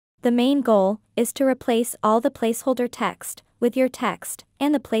The main goal is to replace all the placeholder text with your text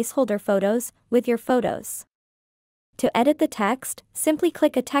and the placeholder photos with your photos. To edit the text, simply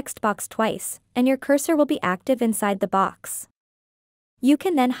click a text box twice, and your cursor will be active inside the box. You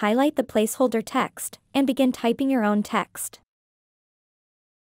can then highlight the placeholder text and begin typing your own text.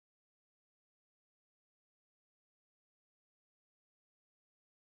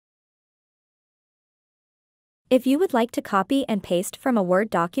 If you would like to copy and paste from a Word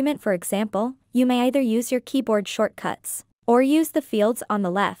document, for example, you may either use your keyboard shortcuts or use the fields on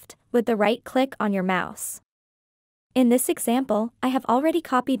the left with the right click on your mouse. In this example, I have already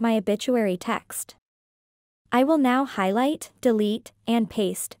copied my obituary text. I will now highlight, delete, and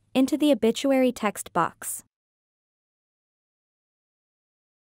paste into the obituary text box.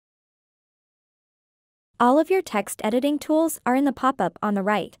 All of your text editing tools are in the pop-up on the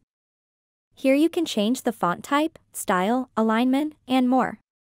right. Here you can change the font type, style, alignment, and more.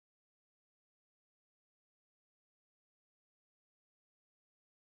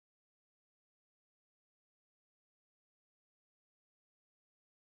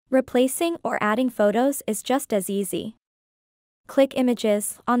 Replacing or adding photos is just as easy. Click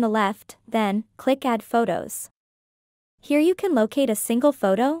Images on the left, then click Add Photos. Here you can locate a single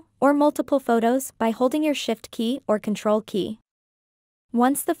photo or multiple photos by holding your Shift key or Control key.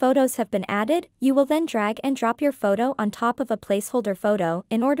 Once the photos have been added, you will then drag and drop your photo on top of a placeholder photo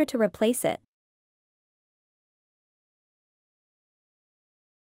in order to replace it.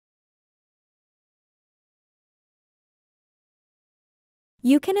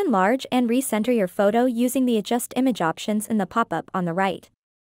 You can enlarge and recenter your photo using the Adjust Image options in the pop-up on the right.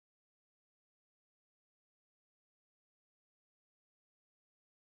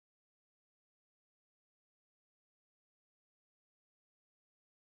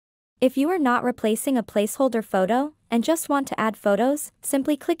 If you are not replacing a placeholder photo and just want to add photos,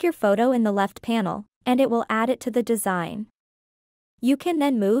 simply click your photo in the left panel, and it will add it to the design. You can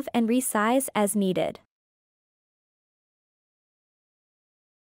then move and resize as needed.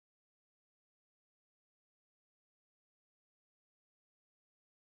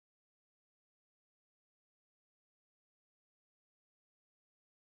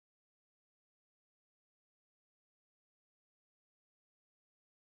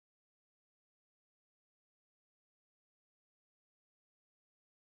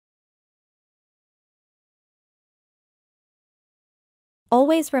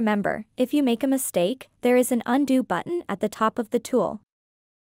 Always remember, if you make a mistake, there is an undo button at the top of the tool.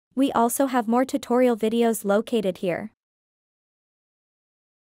 We also have more tutorial videos located here.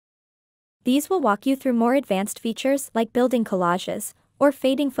 These will walk you through more advanced features like building collages or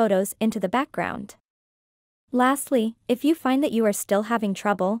fading photos into the background. Lastly, if you find that you are still having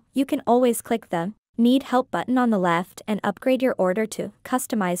trouble, you can always click the Need Help button on the left and upgrade your order to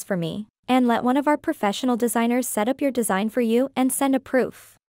Customize for Me, and let one of our professional designers set up your design for you and send a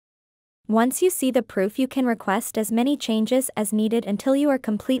proof. Once you see the proof, you can request as many changes as needed until you are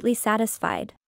completely satisfied.